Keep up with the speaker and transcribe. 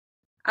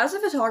As a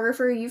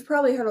photographer, you've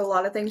probably heard a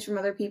lot of things from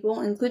other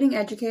people, including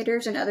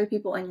educators and other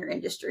people in your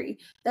industry.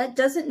 That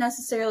doesn't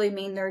necessarily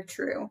mean they're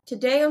true.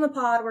 Today on the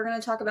pod, we're going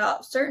to talk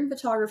about certain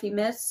photography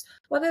myths,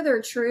 whether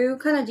they're true,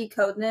 kind of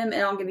decode them,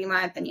 and I'll give you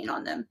my opinion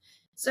on them.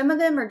 Some of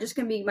them are just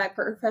going to be my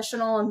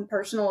professional and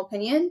personal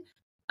opinion.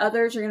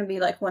 Others are going to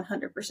be like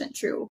 100%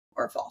 true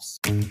or false.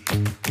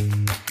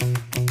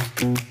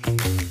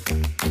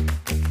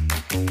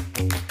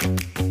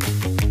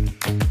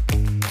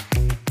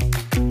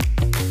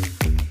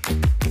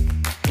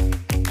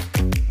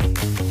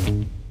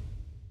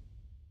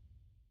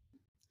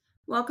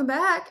 Welcome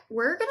back.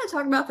 We're going to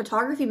talk about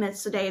photography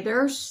myths today.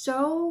 There are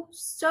so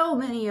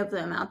many of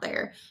them out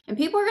there. And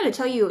people are going to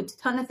tell you a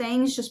ton of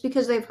things just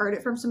because they've heard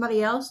it from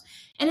somebody else.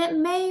 And it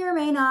may or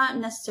may not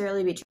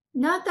necessarily be true.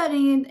 Not that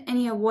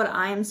any of what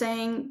I'm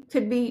saying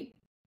could be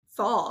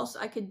false.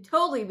 I could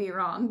totally be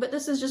wrong. But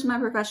this is just my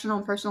professional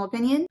and personal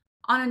opinion.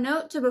 On a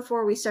note to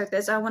before we start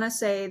this, I want to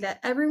say that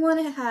everyone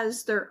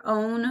has their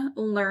own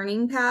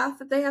learning path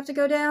that they have to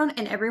go down,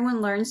 and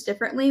everyone learns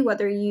differently,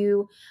 whether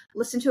you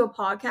listen to a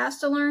podcast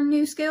to learn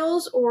new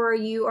skills or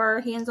you are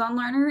a hands-on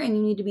learner and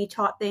you need to be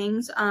taught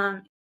things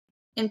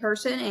in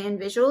person and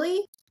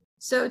visually.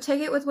 So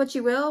take it with what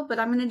you will, but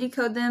I'm going to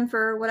decode them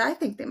for what I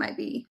think they might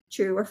be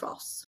true or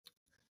false.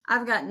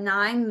 I've got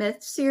 9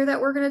 myths here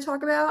that we're going to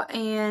talk about,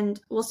 and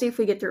we'll see if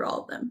we get through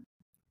all of them.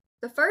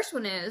 The first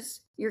one is,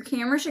 your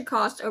camera should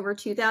cost over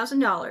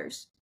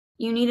 $2,000.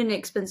 You need an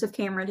expensive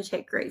camera to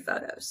take great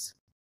photos.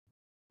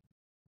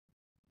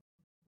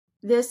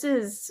 This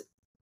is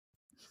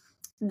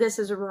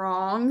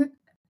wrong.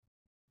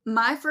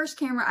 My first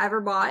camera I ever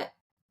bought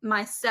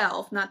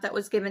myself, not that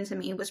was given to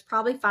me, was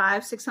probably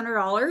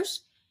 $500-$600.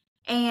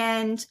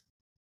 And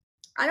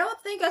I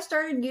don't think I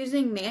started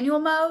using manual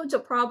mode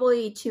till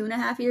probably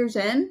 2.5 years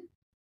in.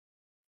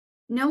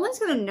 No one's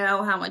going to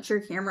know how much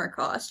your camera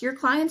costs. Your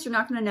clients are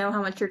not going to know how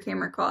much your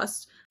camera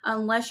costs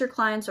unless your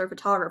clients are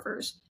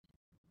photographers.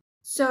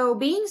 So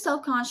being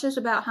self-conscious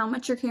about how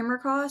much your camera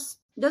costs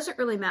doesn't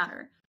really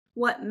matter.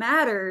 What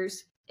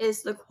matters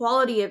is the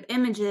quality of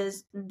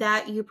images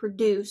that you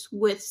produce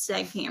with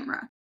said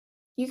camera.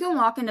 You can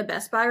walk into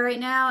Best Buy right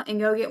now and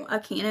go get a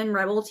Canon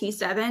Rebel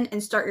T7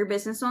 and start your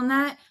business on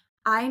that.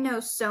 I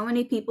know so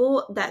many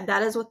people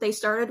that is what they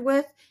started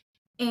with.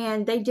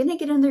 And they didn't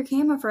get in their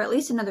camera for at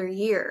least another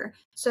year.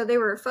 So they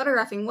were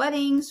photographing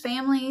weddings,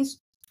 families,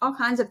 all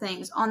kinds of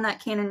things on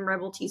that Canon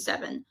Rebel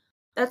T7.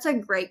 That's a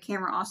great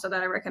camera also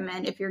that I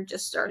recommend if you're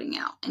just starting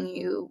out and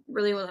you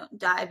really want to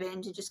dive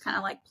into just kind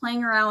of like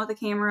playing around with the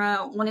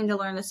camera, wanting to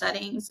learn the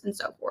settings and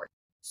so forth.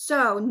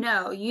 So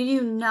no, you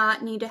do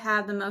not need to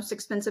have the most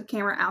expensive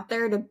camera out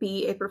there to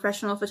be a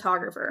professional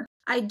photographer.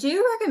 I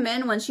do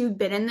recommend once you've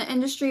been in the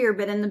industry or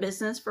been in the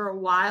business for a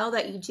while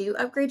that you do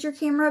upgrade your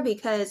camera,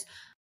 because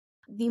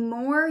the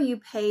more you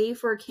pay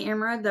for a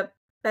camera, the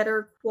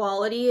better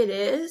quality it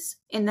is.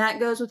 And that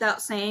goes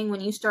without saying.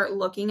 When you start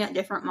looking at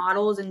different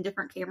models and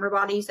different camera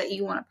bodies that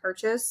you want to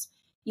purchase,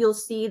 you'll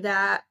see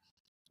that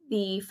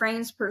the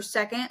frames per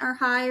second are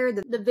higher.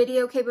 The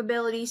video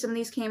capability some of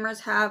these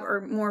cameras have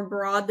are more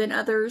broad than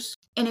others.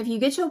 And if you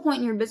get to a point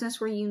in your business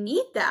where you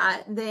need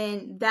that,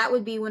 then that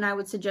would be when I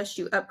would suggest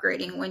you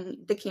upgrading, when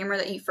the camera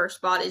that you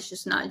first bought is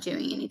just not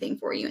doing anything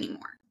for you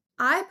anymore.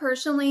 I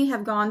personally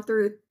have gone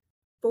through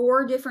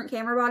 4 different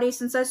camera bodies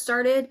since I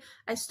started.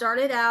 I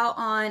started out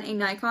on a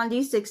Nikon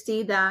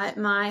D60 that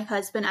my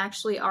husband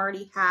actually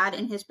already had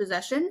in his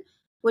possession,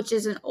 which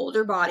is an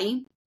older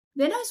body.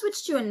 Then I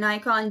switched to a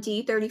Nikon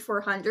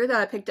D3400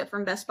 that I picked up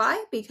from Best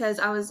Buy because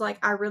I was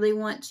like, I really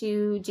want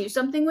to do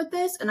something with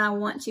this and I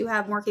want to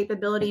have more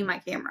capability in my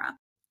camera.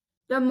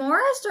 The more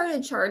I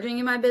started charging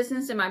in my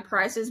business and my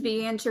prices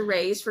began to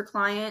raise for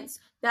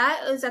clients,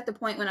 that was at the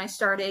point when I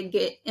started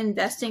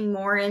investing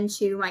more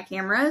into my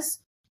cameras.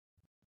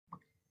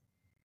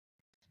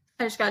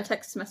 I just got a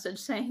text message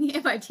saying,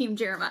 am I Team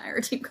Jeremiah or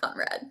Team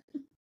Conrad?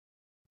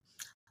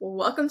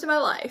 Welcome to my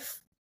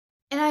life.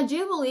 And I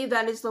do believe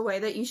that is the way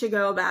that you should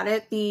go about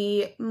it.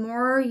 The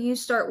more you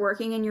start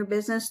working in your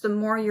business, the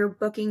more you're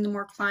booking, the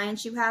more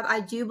clients you have. I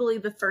do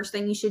believe the first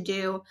thing you should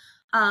do,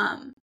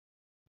 as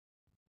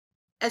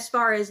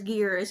far as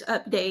gear, is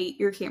update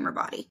your camera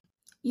body.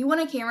 You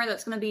want a camera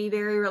that's going to be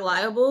very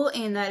reliable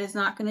and that is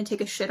not going to take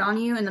a shit on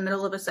you in the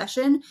middle of a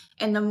session.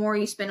 And the more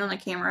you spend on a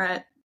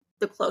camera,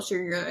 the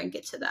closer you're going to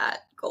get to that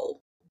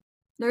goal.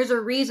 There's a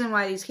reason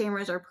why these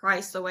cameras are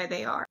priced the way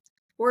they are.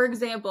 For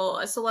example,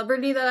 a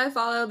celebrity that I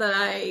follow that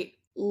I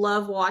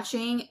love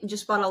watching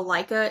just bought a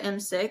Leica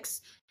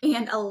M6,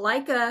 and a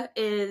Leica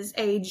is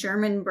a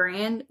German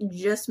brand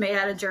just made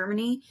out of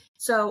Germany.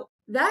 So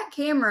that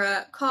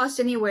camera costs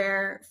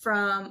anywhere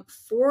from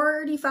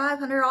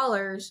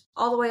 $4,500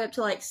 all the way up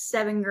to like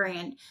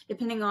 $7,000,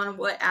 depending on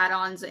what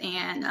add-ons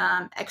and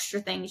extra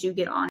things you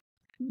get on.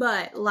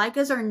 But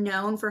Leicas are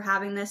known for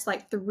having this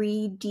like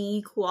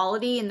 3D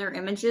quality in their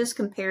images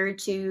compared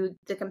to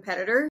the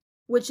competitor,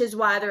 which is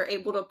why they're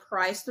able to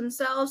price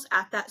themselves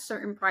at that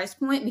certain price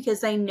point,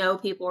 because they know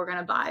people are going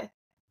to buy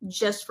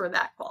just for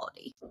that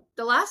quality.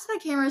 The last set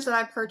of cameras that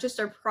I purchased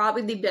are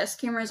probably the best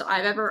cameras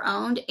I've ever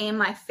owned and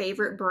my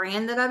favorite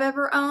brand that I've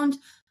ever owned.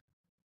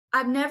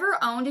 I've never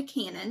owned a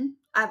Canon.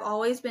 I've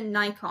always been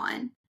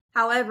Nikon.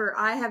 However,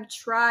 I have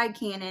tried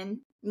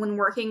Canon when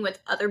working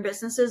with other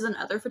businesses and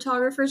other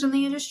photographers in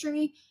the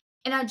industry,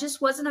 and I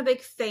just wasn't a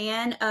big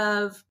fan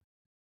of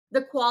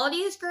the quality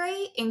is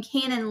great and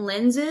Canon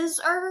lenses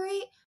are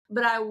great,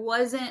 but I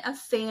wasn't a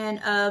fan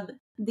of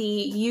the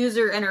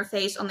user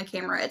interface on the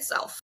camera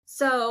itself.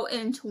 So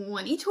in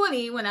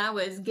 2020, when I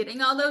was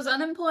getting all those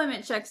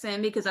unemployment checks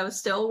in because I was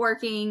still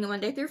working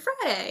Monday through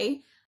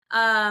Friday,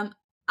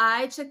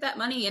 I took that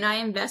money and I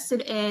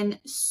invested in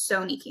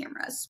Sony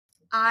cameras.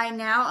 I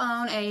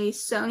now own a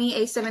Sony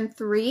a7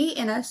 III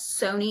and a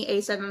Sony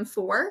a7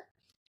 IV.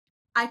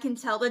 I can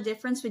tell the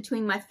difference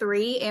between my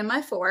 3 and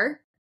my 4.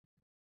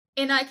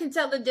 And I can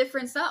tell the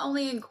difference not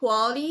only in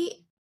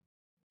quality,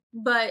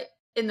 but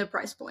in the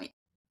price point.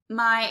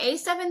 My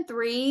a7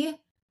 III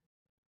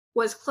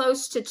was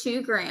close to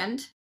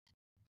 $2,000,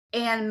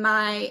 and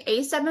my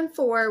a7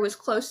 IV was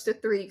close to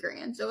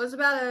 $3,000. So it was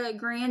about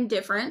 $1,000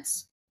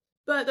 difference.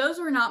 But those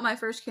were not my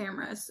first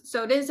cameras.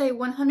 So it is a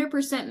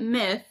 100%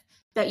 myth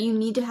that you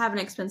need to have an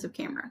expensive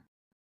camera.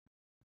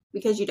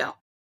 Because you don't.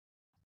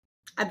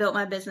 I built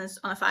my business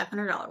on a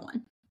 $500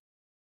 one.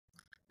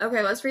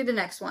 Okay, let's read the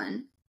next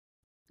one.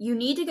 You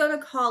need to go to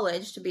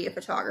college to be a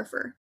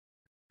photographer.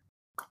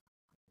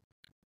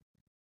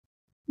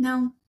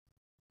 No,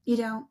 you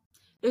don't.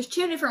 There's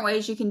 2 different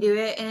ways you can do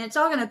it, and it's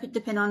all going to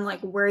depend on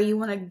like where you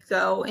want to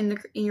go in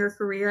your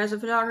career as a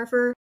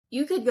photographer.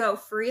 You could go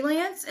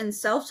freelance and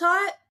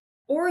self-taught,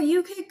 or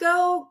you could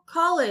go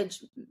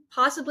college,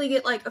 possibly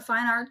get like a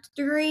fine art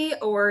degree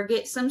or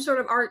get some sort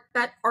of art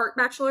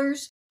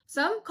bachelor's.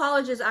 Some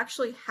colleges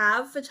actually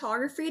have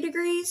photography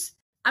degrees.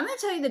 I'm going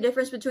to tell you the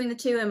difference between the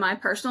two in my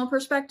personal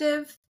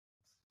perspective.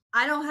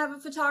 I don't have a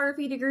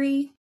photography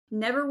degree,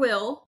 never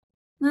will.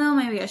 Well,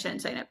 maybe I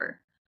shouldn't say never.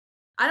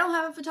 I don't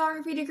have a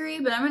photography degree,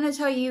 but I'm going to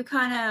tell you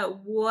kind of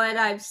what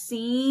I've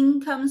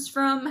seen comes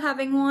from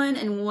having one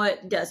and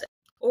what doesn't.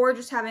 Or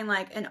just having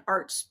like an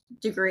arts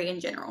degree in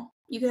general.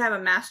 You could have a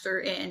master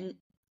in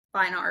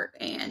fine art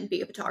and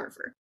be a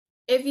photographer.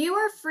 If you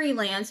are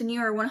freelance and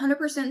you are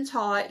 100%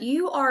 taught,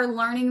 you are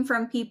learning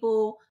from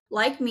people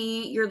like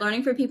me. You're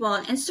learning from people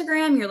on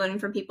Instagram. You're learning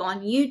from people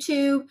on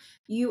YouTube.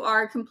 You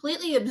are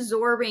completely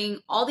absorbing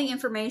all the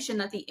information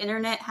that the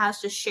internet has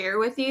to share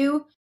with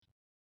you.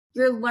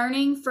 You're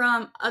learning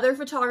from other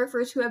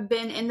photographers who have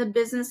been in the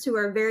business, who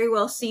are very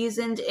well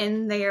seasoned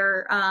in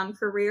their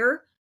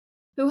career,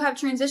 who have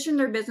transitioned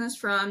their business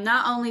from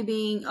not only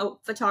being a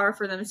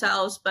photographer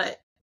themselves,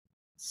 but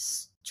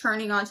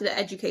turning onto the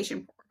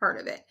education part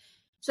of it.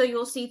 So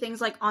you'll see things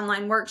like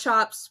online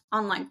workshops,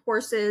 online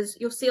courses.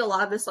 You'll see a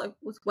lot of this like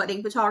with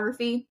wedding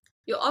photography.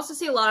 You'll also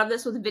see a lot of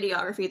this with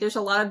videography. There's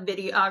a lot of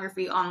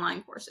videography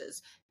online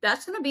courses.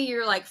 That's going to be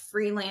your like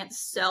freelance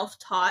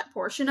self-taught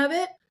portion of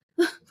it.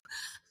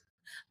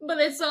 But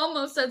it's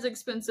almost as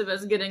expensive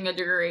as getting a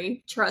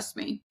degree. Trust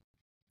me.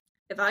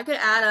 If I could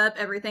add up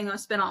everything I've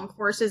spent on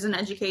courses and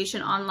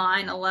education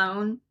online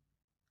alone.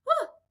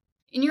 Whew.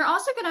 And you're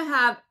also going to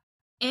have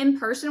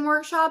in-person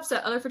workshops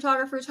that other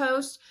photographers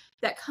host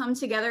that come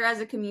together as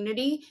a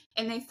community,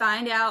 and they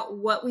find out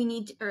what we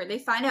need to, or they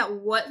find out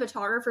what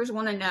photographers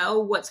want to know,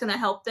 what's going to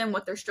help them,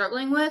 what they're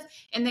struggling with,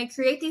 and they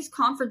create these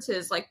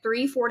conferences, like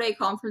 3-4 day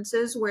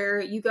conferences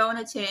where you go and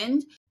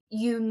attend,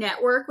 you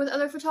network with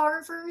other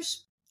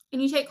photographers,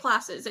 and you take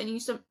classes,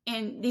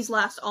 and these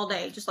last all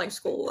day, just like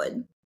school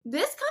would.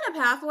 This kind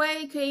of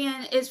pathway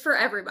is for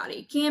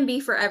everybody, can be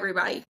for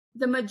everybody.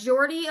 The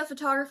majority of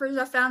photographers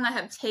I've found that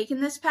have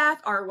taken this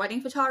path are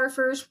wedding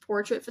photographers,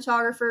 portrait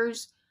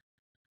photographers,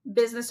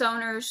 business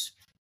owners.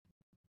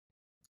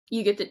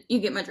 You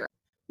get my drift.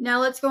 Now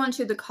let's go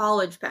into the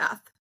college path.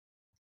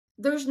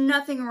 There's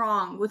nothing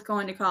wrong with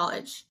going to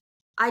college.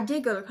 I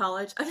did go to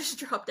college, I just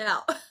dropped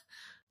out.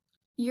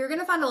 You're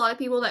going to find a lot of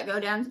people that go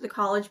down to the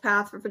college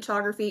path for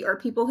photography, or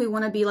people who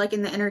want to be like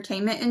in the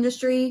entertainment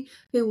industry,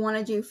 who want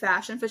to do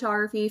fashion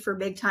photography for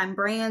big time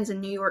brands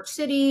in New York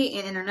City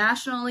and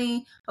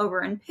internationally,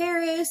 over in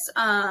Paris,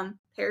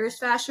 Paris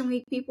Fashion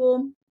Week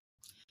people.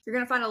 You're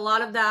going to find a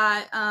lot of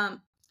that.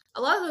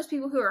 A lot of those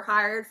people who are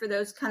hired for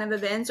those kind of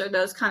events or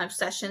those kind of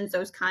sessions,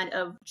 those kind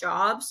of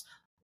jobs,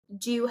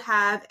 do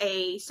have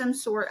some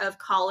sort of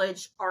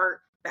college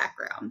art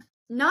background.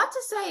 Not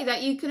to say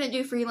that you couldn't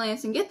do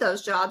freelance and get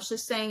those jobs,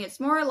 just saying it's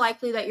more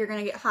likely that you're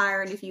going to get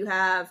hired if you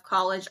have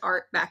college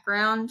art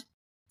background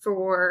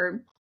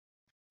for,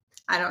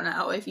 I don't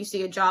know, if you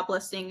see a job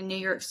listing in New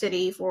York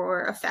City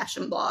for a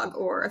fashion blog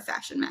or a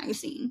fashion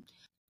magazine.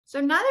 So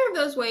neither of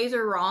those ways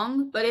are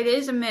wrong, but it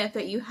is a myth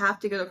that you have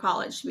to go to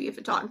college to be a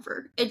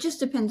photographer. It just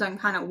depends on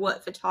kind of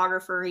what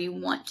photographer you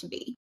want to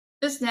be.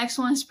 This next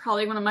one is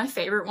probably one of my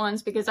favorite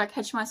ones because I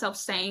catch myself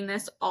saying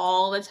this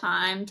all the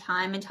time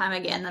and time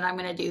again, that I'm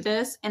going to do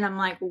this. And I'm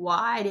like,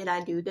 why did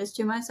I do this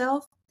to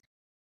myself?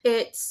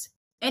 It's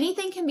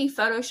anything can be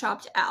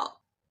photoshopped out.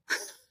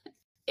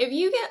 If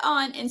you get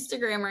on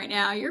Instagram right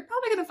now, you're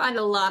probably going to find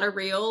a lot of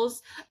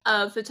reels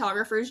of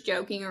photographers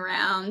joking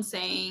around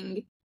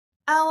saying,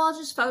 oh, I'll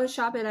just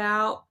Photoshop it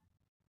out.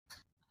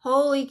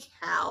 Holy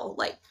cow.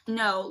 Like,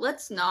 no,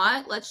 let's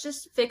not. Let's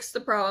just fix the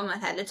problem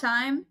ahead of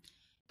time.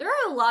 There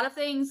are a lot of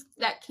things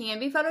that can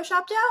be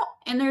Photoshopped out,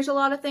 and there's a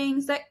lot of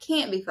things that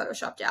can't be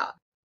Photoshopped out.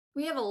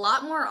 We have a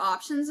lot more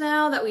options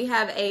now that we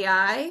have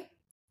AI.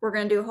 We're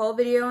going to do a whole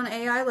video on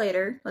AI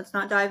later. Let's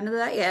not dive into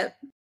that yet.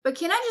 But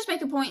can I just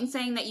make a point in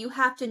saying that you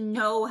have to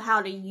know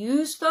how to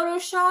use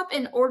Photoshop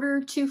in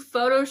order to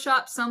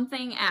Photoshop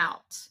something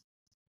out?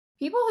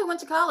 People who went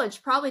to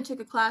college probably took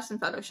a class in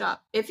Photoshop.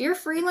 If you're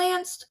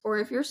freelanced or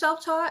if you're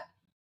self-taught,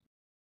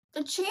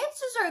 the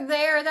chances are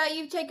there that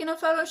you've taken a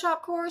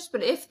Photoshop course,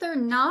 but if they're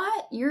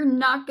not, you're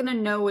not going to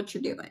know what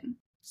you're doing.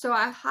 So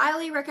I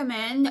highly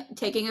recommend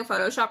taking a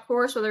Photoshop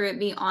course, whether it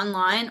be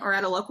online or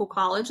at a local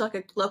college, like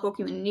a local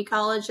community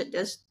college that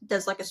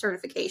does like a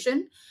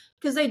certification,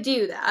 because they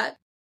do that.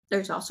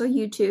 There's also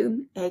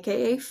YouTube,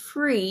 aka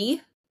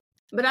free.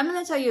 But I'm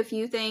going to tell you a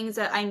few things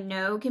that I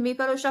know can be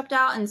Photoshopped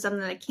out and some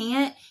that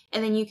can't,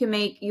 and then you can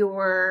make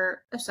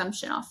your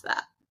assumption off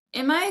that.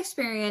 In my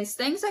experience,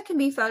 things that can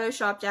be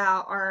Photoshopped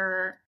out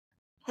are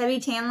heavy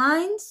tan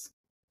lines,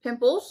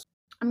 pimples.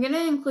 I'm going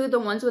to include the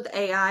ones with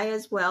AI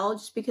as well,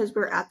 just because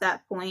we're at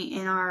that point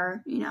in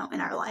our, in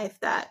our life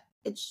that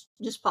it's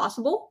just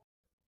possible.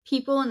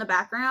 People in the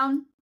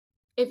background.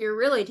 If you're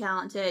really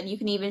talented, you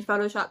can even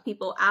Photoshop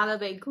people out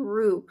of a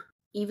group,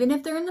 even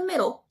if they're in the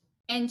middle.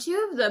 And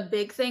two of the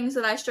big things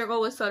that I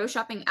struggle with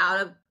Photoshopping out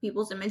of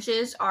people's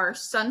images are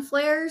sun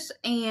flares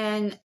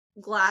and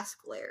glass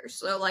glares.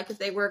 So like if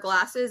they wear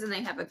glasses and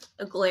they have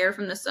a glare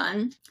from the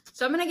sun.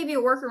 So I'm going to give you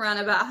a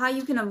workaround about how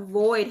you can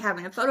avoid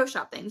having to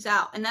Photoshop things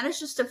out. And that is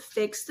just to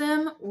fix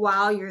them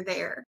while you're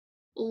there.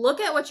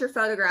 Look at what you're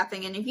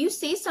photographing, and if you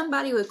see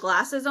somebody with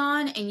glasses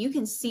on and you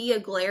can see a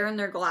glare in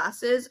their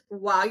glasses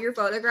while you're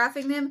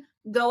photographing them,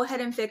 go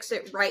ahead and fix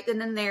it right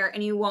then and there,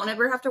 and you won't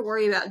ever have to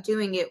worry about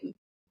doing it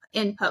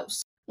in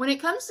post. When it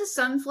comes to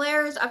sun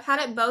flares, I've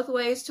had it both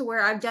ways to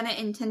where I've done it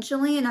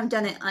intentionally and I've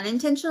done it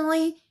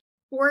unintentionally.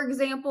 For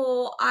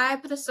example, I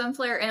put a sun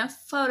flare in a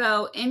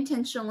photo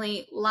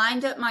intentionally,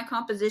 lined up my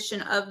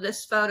composition of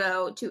this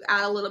photo to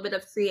add a little bit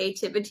of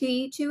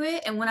creativity to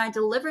it, and when I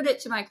delivered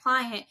it to my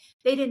client,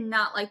 they did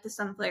not like the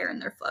sun flare in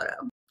their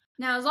photo.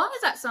 Now, as long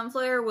as that sun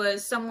flare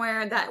was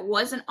somewhere that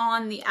wasn't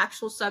on the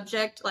actual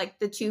subject, like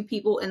the two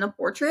people in the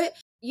portrait,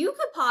 you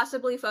could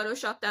possibly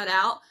Photoshop that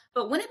out,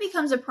 but when it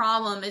becomes a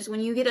problem is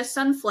when you get a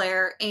sun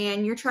flare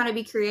and you're trying to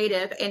be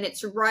creative and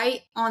it's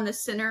right on the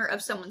center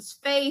of someone's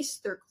face,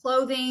 their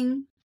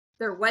clothing,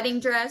 their wedding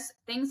dress,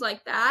 things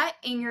like that,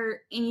 and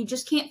you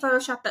just can't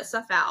Photoshop that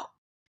stuff out.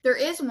 There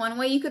is one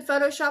way you could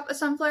Photoshop a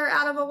sun flare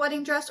out of a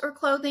wedding dress or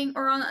clothing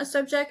or on a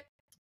subject,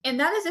 and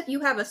that is if you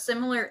have a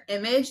similar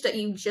image that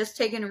you've just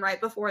taken right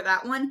before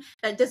that one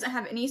that doesn't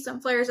have any sun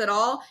flares at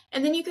all,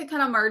 and then you could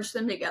kind of merge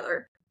them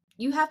together.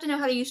 You have to know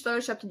how to use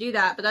Photoshop to do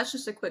that, but that's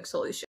just a quick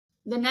solution.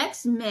 The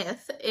next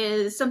myth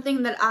is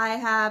something that I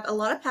have a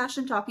lot of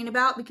passion talking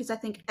about because I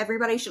think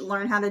everybody should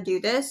learn how to do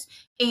this,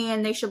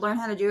 and they should learn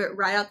how to do it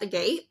right out the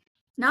gate.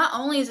 Not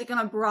only is it going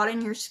to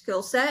broaden your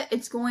skill set,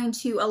 it's going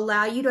to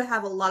allow you to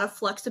have a lot of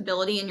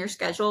flexibility in your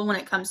schedule when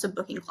it comes to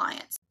booking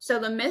clients. So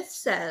the myth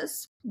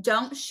says,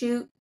 don't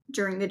shoot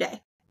during the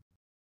day.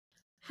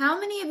 How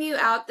many of you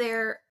out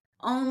there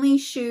only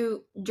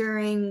shoot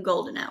during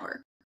golden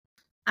hour?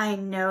 I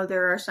know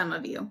there are some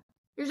of you.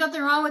 There's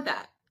nothing wrong with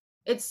that.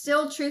 It's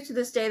still true to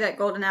this day that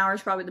golden hour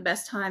is probably the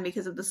best time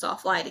because of the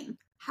soft lighting.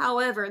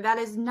 However, that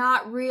is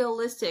not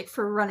realistic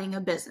for running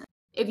a business.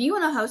 If you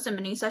want to host a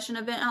mini session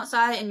event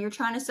outside and you're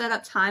trying to set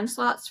up time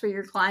slots for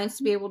your clients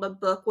to be able to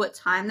book what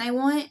time they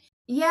want,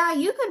 yeah,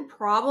 you could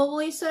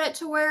probably set it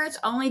to where it's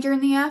only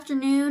during the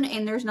afternoon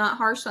and there's not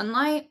harsh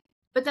sunlight,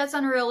 but that's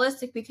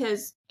unrealistic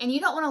and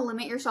you don't want to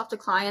limit yourself to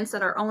clients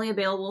that are only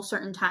available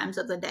certain times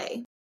of the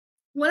day.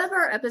 One of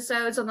our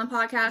episodes on the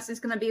podcast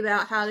is going to be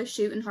about how to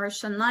shoot in harsh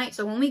sunlight.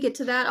 So when we get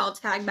to that, I'll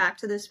tag back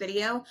to this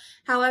video.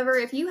 However,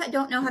 if you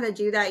don't know how to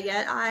do that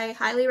yet, I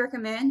highly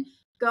recommend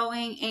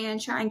going and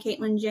trying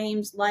Caitlin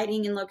James'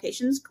 lighting and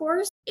locations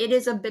course. It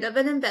is a bit of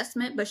an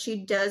investment, but she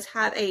does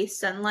have a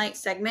sunlight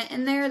segment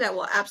in there that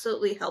will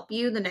absolutely help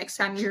you the next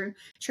time you're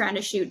trying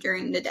to shoot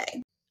during the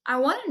day. I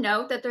want to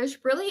note that there's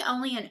really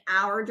only an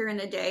hour during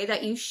the day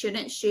that you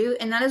shouldn't shoot,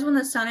 and that is when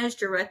the sun is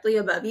directly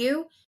above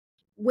you.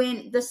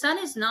 When the sun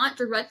is not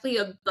directly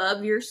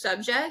above your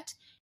subject,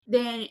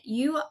 then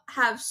you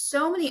have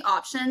so many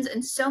options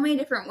and so many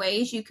different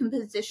ways you can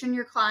position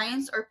your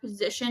clients or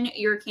position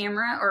your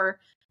camera or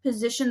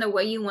position the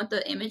way you want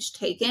the image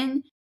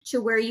taken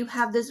to where you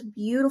have this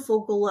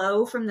beautiful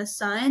glow from the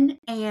sun,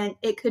 and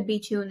it could be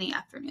 2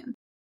 p.m.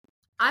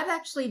 I've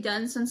actually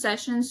done some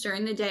sessions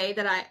during the day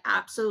that I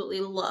absolutely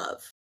love.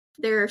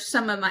 They're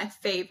some of my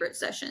favorite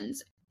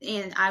sessions,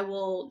 and I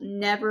will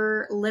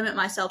never limit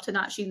myself to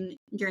not shooting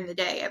during the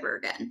day ever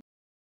again.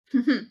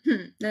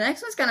 The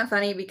next one's kind of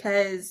funny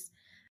because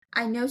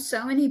I know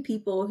so many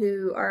people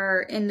who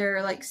are in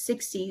their like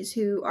 60s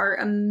who are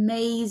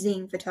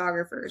amazing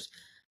photographers.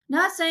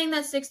 Not saying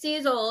that 60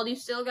 is old, you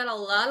still got a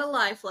lot of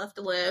life left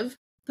to live,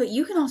 but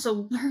you can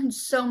also learn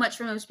so much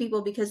from those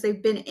people because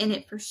they've been in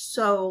it for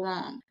so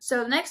long.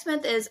 So the next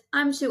myth is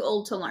I'm too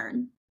old to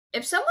learn.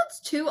 If someone's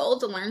too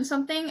old to learn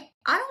something,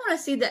 I don't want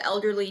to see the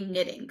elderly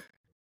knitting.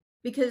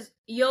 Because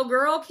yo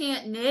girl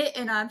can't knit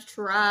and I've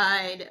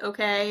tried,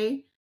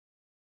 okay?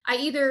 I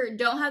either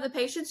don't have the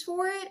patience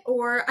for it,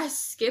 or I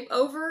skip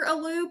over a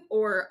loop,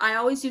 or I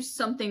always do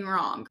something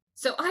wrong.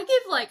 So I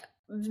give like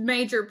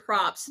major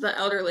props to the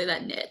elderly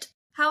that knit.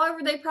 However,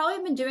 they've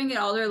probably been doing it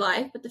all their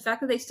life, but the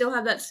fact that they still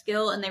have that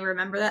skill and they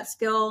remember that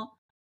skill,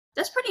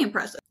 that's pretty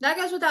impressive. That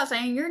goes without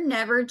saying, you're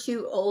never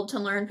too old to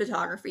learn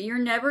photography. You're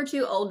never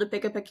too old to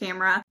pick up a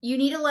camera. You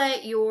need to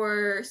let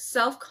your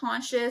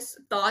self-conscious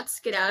thoughts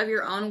get out of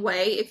your own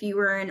way if you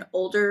are an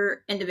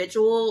older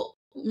individual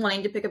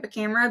wanting to pick up a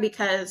camera,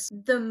 because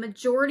the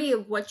majority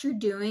of what you're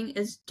doing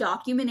is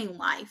documenting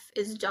life,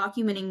 is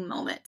documenting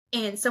moments.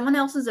 And someone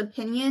else's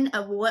opinion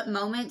of what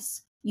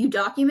moments you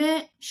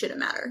document shouldn't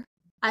matter.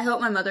 I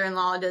hope my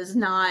mother-in-law does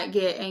not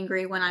get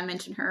angry when I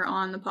mention her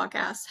on the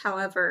podcast.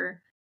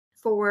 However,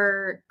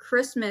 for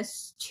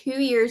Christmas 2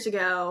 years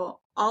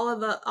ago, all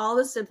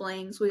the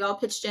siblings, we all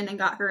pitched in and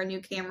got her a new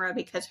camera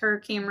because her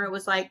camera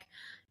was like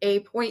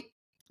a point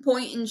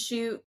and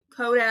shoot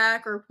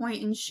Kodak or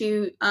point and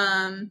shoot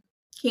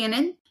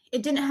Canon.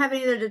 It didn't have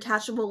any of the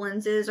detachable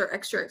lenses or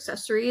extra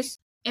accessories.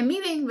 And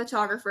me being a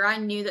photographer, I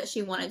knew that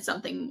she wanted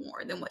something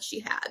more than what she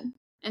had.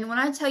 And when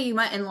I tell you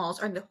my in-laws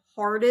are the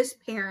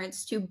hardest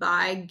parents to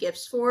buy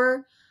gifts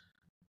for,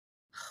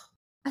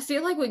 I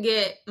feel like we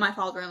get my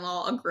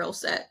father-in-law a grill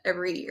set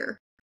every year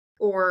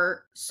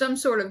or some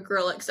sort of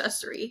grill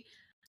accessory.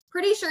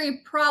 Pretty sure he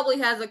probably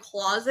has a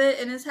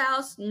closet in his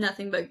house,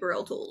 nothing but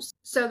grill tools.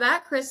 So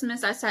that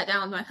Christmas, I sat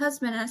down with my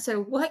husband and I said,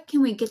 what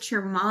can we get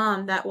your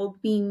mom that will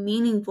be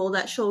meaningful,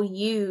 that she'll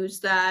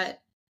use,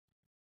 that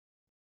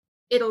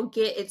it'll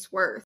get its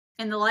worth?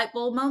 And the light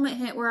bulb moment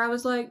hit where I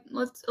was like,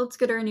 let's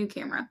get her a new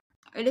camera.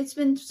 And it's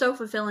been so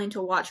fulfilling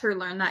to watch her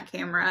learn that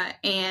camera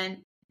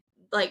and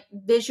like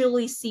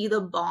visually see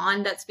the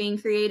bond that's being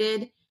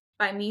created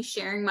by me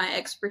sharing my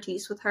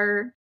expertise with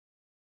her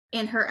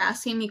and her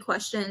asking me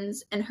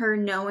questions and her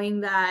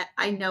knowing that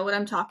I know what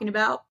I'm talking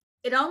about.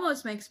 It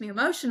almost makes me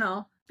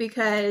emotional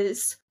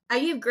because I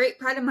give great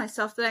pride in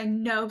myself that I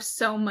know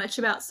so much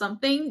about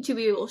something to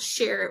be able to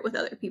share it with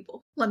other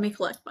people. Let me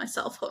collect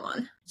myself. Hold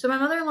on. So my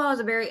mother-in-law is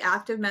a very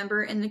active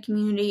member in the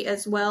community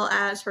as well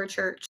as her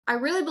church. I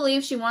really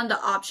believe she wanted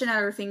the option at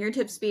her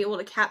fingertips to be able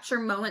to capture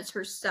moments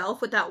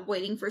herself without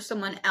waiting for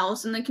someone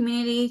else in the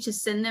community to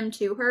send them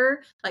to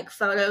her, like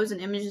photos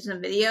and images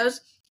and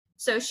videos.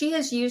 So she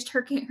has used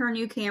her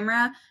new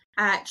camera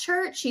at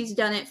church. She's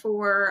done it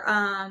for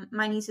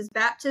my niece's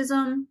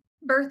baptism,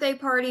 birthday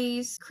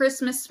parties,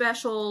 Christmas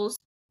specials,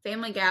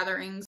 family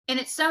gatherings. And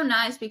it's so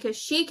nice because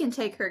she can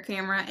take her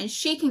camera and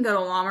she can go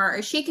to Walmart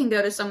or she can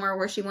go to somewhere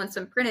where she wants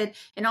them printed.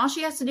 And all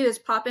she has to do is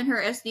pop in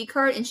her SD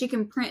card and she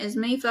can print as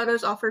many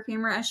photos off her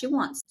camera as she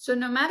wants. So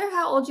no matter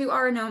how old you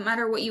are, no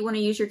matter what you want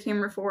to use your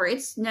camera for,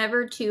 it's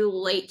never too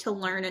late to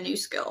learn a new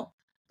skill.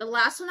 The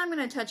last one I'm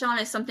going to touch on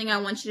is something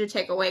I want you to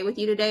take away with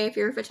you today if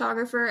you're a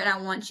photographer and I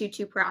want you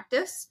to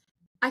practice.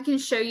 I can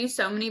show you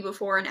so many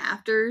before and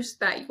afters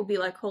that you'll be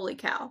like, holy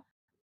cow.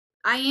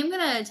 I am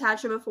going to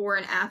attach a before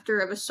and after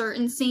of a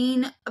certain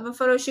scene of a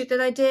photo shoot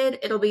that I did.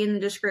 It'll be in the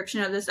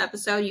description of this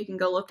episode. You can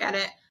go look at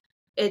it.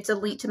 It's a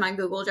link to my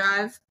Google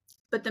Drive.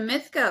 But the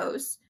myth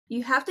goes,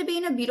 you have to be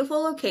in a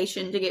beautiful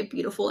location to get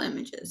beautiful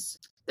images.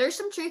 There's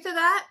some truth to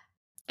that,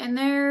 and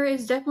there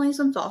is definitely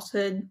some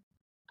falsehood.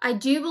 I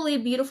do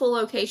believe beautiful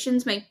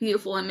locations make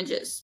beautiful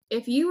images.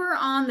 If you are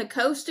on the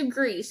coast of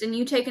Greece and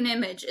you take an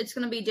image, it's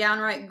going to be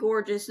downright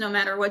gorgeous no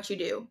matter what you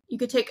do. You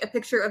could take a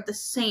picture of the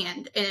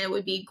sand and it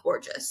would be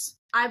gorgeous.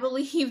 I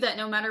believe that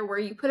no matter where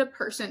you put a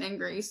person in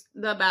Greece,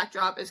 the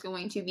backdrop is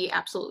going to be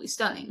absolutely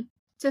stunning.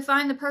 To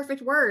find the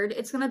perfect word,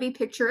 it's going to be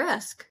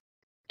picturesque.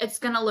 It's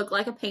going to look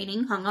like a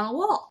painting hung on a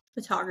wall.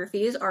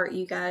 Photography is art,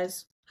 you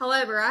guys.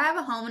 However, I have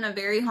a home in a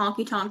very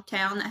honky-tonk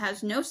town that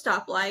has no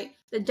stoplight.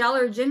 The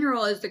Dollar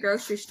General is the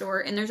grocery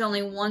store, and there's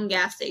only one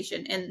gas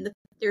station, and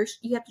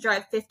you have to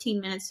drive 15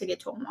 minutes to get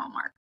to a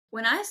Walmart.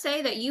 When I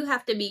say that you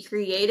have to be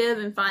creative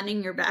in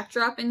finding your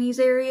backdrop in these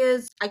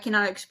areas, I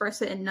cannot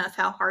express it enough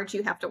how hard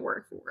you have to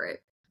work for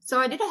it. So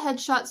I did a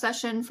headshot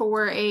session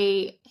for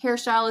a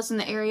hairstylist in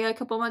the area a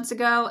couple months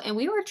ago, and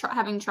we were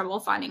having trouble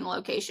finding a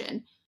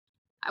location.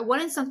 I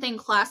wanted something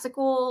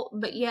classical,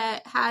 but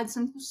yet had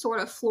some sort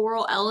of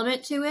floral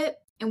element to it.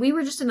 And we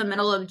were just in the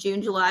middle of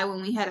June, July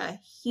when we had a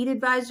heat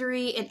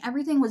advisory and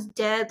everything was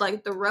dead.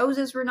 Like the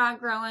roses were not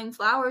growing,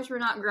 flowers were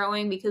not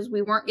growing because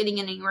we weren't getting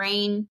any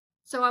rain.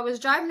 So I was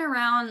driving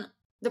around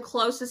the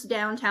closest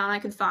downtown I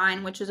could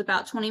find, which was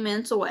about 20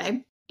 minutes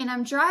away. And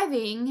I'm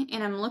driving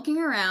and I'm looking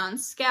around,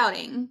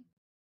 scouting,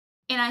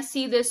 and I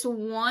see this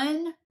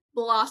one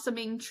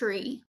blossoming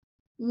tree.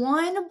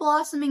 One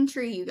blossoming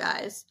tree, you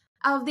guys,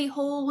 out of the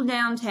whole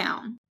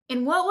downtown.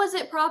 And what was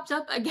it propped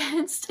up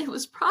against? It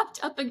was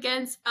propped up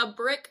against a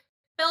brick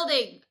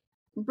building.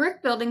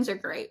 Brick buildings are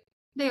great.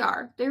 They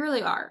are. They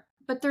really are.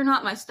 But they're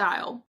not my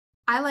style.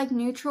 I like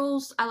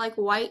neutrals. I like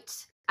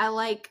white. I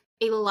like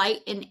a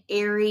light and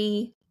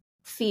airy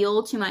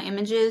feel to my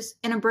images,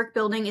 and a brick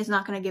building is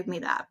not going to give me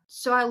that.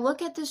 So I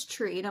look at this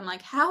tree and I'm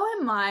like, how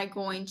am I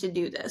going to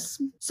do this?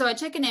 So I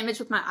took an image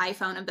with my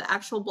iPhone of the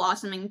actual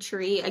blossoming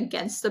tree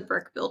against the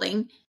brick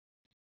building.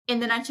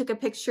 And then I took a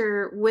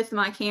picture with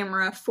my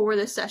camera for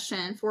the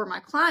session for my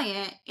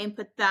client and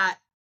put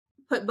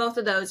both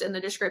of those in the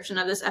description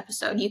of this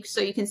episode so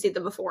you can see the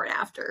before and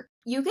after.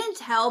 You can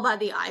tell by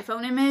the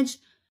iPhone image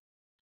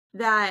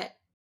that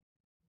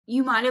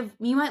you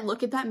might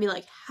look at that and be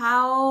like,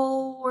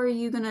 how are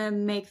you gonna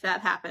make that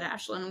happen,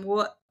 Ashlyn?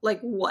 What?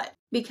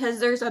 Because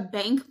there's a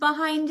bank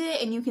behind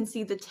it and you can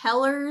see the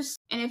tellers.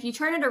 And if you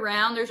turn it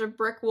around, there's a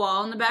brick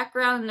wall in the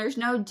background and there's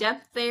no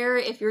depth there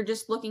if you're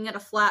just looking at a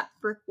flat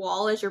brick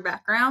wall as your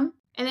background.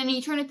 And then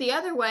you turn it the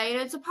other way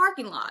and it's a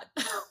parking lot.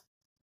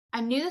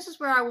 I knew this is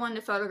where I wanted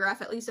to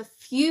photograph at least a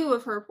few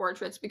of her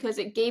portraits because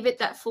it gave it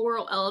that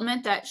floral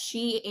element that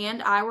she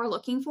and I were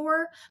looking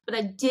for, but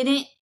I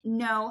didn't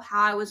know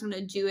how I was going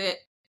to do it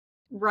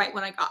right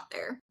when I got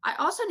there. I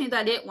also knew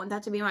that I didn't want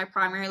that to be my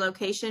primary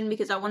location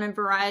because I wanted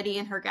variety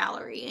in her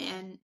gallery,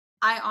 and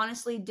I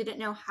honestly didn't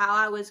know how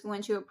I was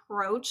going to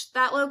approach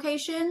that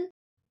location.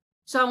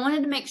 So I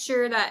wanted to make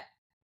sure that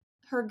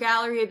her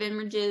gallery of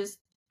images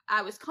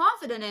I was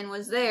confident in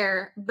was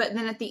there, but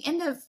then at the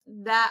end of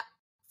that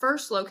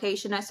first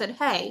location, I said,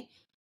 hey,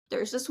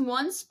 there's this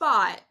one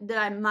spot that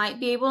I might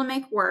be able to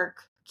make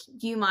work.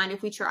 Do you mind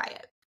if we try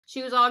it?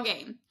 She was all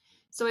game.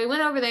 So we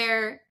went over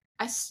there.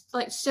 I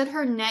stood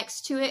her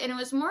next to it, and it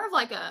was more of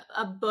like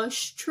a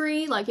bush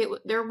tree.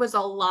 There was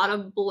a lot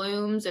of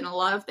blooms and a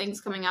lot of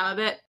things coming out of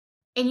it.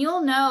 And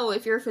you'll know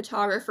if you're a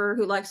photographer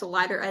who likes a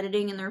lighter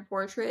editing in their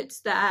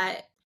portraits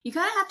that you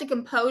kind of have to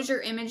compose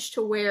your image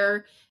to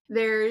where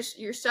there's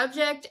your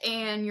subject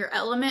and your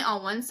element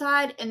on one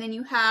side, and then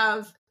you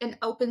have an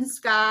open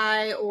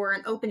sky or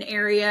an open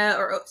area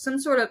or some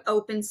sort of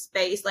open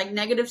space, like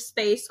negative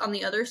space on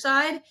the other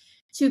side,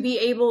 to be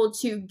able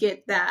to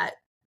get that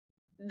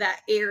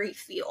airy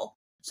feel.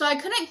 So I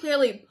couldn't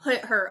clearly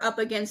put her up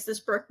against this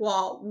brick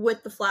wall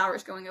with the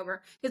flowers going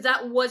over because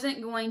that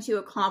wasn't going to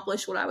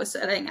accomplish what I was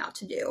setting out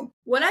to do.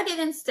 What I did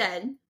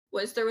instead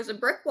was there was a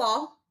brick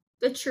wall,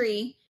 the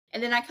tree,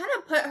 and then I kind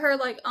of put her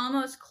like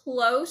almost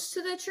close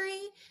to the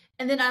tree,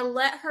 and then I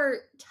let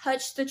her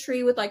touch the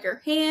tree with like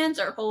her hands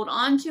or hold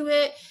on to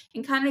it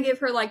and kind of give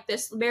her like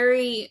this this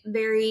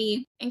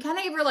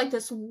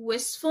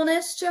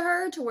wistfulness to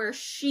her to where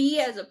she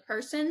as a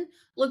person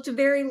looked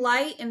very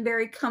light and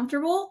very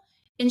comfortable,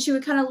 and she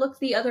would kind of look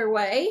the other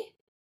way.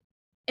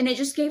 And it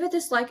just gave it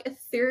this like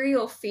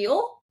ethereal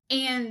feel.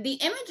 And the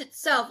image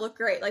itself looked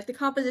great. Like the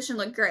composition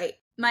looked great.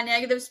 My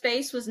negative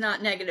space was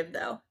not negative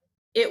though.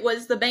 It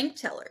was the bank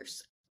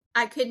tellers.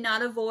 I could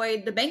not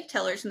avoid the bank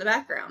tellers in the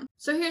background.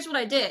 So here's what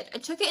I did. I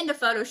took it into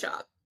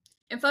Photoshop.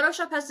 And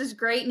Photoshop has this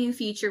great new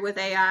feature with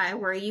AI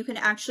where you can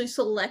actually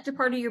select a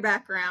part of your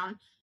background,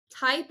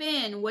 type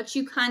in what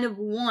you kind of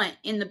want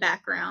in the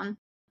background,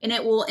 and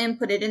it will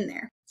input it in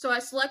there. So I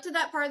selected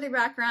that part of the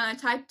background. I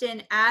typed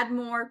in add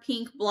more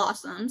pink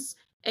blossoms,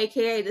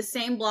 aka the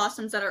same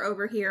blossoms that are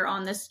over here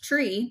on this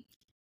tree.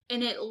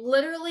 And it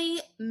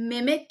literally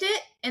mimicked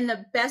it in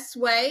the best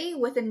way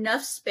with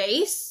enough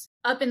space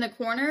up in the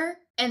corner.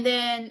 And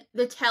then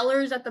the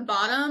tellers at the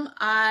bottom,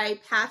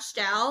 I patched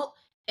out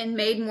and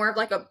made more of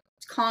like a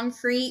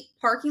concrete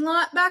parking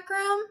lot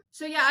background.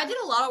 So yeah, I did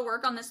a lot of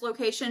work on this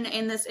location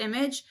and this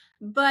image,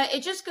 but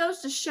it just goes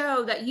to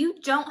show that you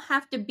don't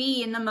have to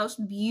be in the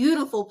most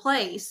beautiful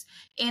place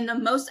in the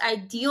most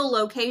ideal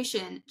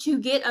location to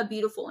get a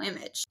beautiful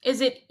image.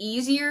 Is it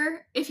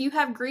easier if you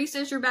have Greece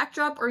as your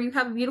backdrop or you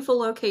have a beautiful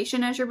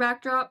location as your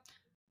backdrop?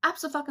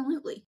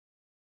 Absolutely.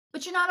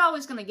 But you're not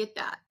always going to get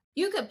that.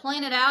 You could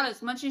plan it out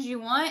as much as you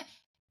want,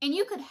 and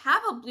you could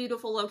have a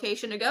beautiful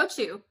location to go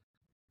to.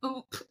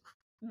 But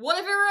what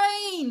if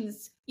it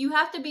rains? You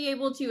have to be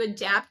able to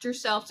adapt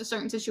yourself to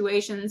certain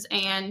situations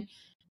and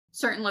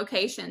certain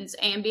locations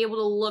and be able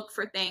to look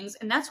for things.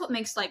 And that's what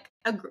makes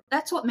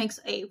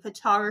a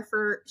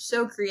photographer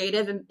so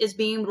creative, and is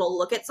being able to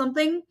look at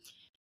something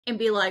and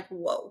be like,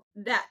 whoa,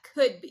 that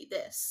could be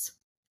this.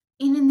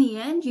 And in the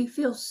end, you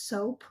feel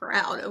so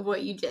proud of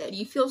what you did.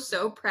 You feel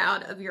so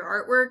proud of your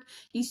artwork.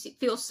 You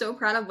feel so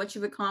proud of what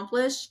you've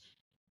accomplished.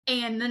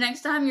 And the next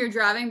time you're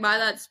driving by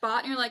that spot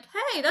and you're like,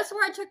 hey, that's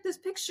where I took this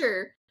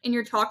picture. And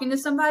you're talking to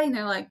somebody and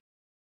they're like,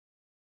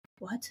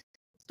 what?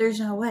 There's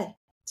no way.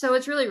 So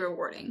it's really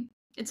rewarding.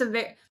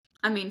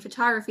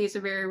 Photography is a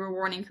very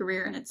rewarding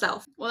career in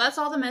itself. Well, that's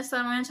all the myths that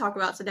I'm going to talk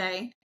about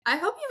today. I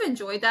hope you've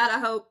enjoyed that. I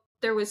hope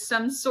there was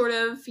some sort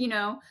of,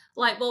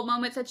 light bulb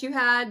moments that you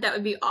had. That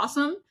would be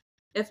awesome.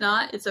 If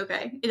not, it's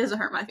okay. It doesn't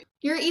hurt my feelings.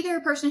 You're either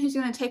a person who's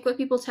going to take what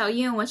people tell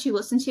you and what you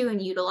listen to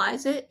and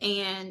utilize it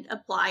and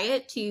apply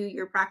it to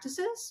your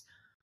practices,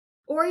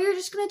 or you're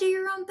just going to do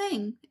your own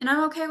thing. And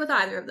I'm okay with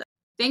either of them.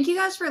 Thank you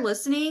guys for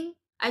listening.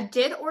 I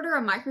did order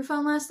a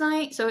microphone last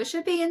night, so it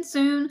should be in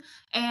soon,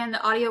 and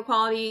the audio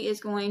quality is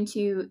going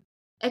to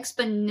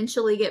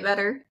exponentially get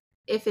better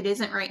if it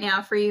isn't right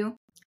now for you.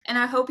 And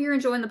I hope you're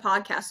enjoying the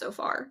podcast so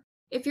far.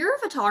 If you're a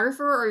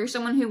photographer or you're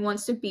someone who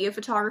wants to be a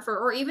photographer,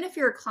 or even if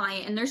you're a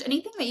client and there's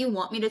anything that you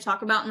want me to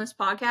talk about in this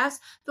podcast,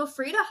 feel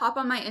free to hop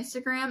on my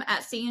Instagram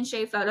at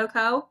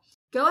 @CandShayPhotoCo.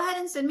 Go ahead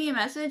and send me a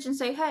message and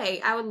say,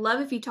 hey, I would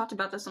love if you talked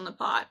about this on the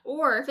pod.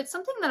 Or if it's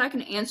something that I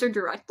can answer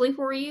directly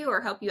for you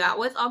or help you out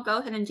with, I'll go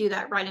ahead and do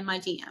that right in my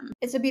DM.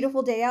 It's a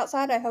beautiful day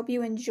outside. I hope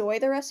you enjoy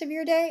the rest of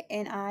your day,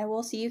 and I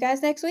will see you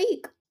guys next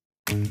week.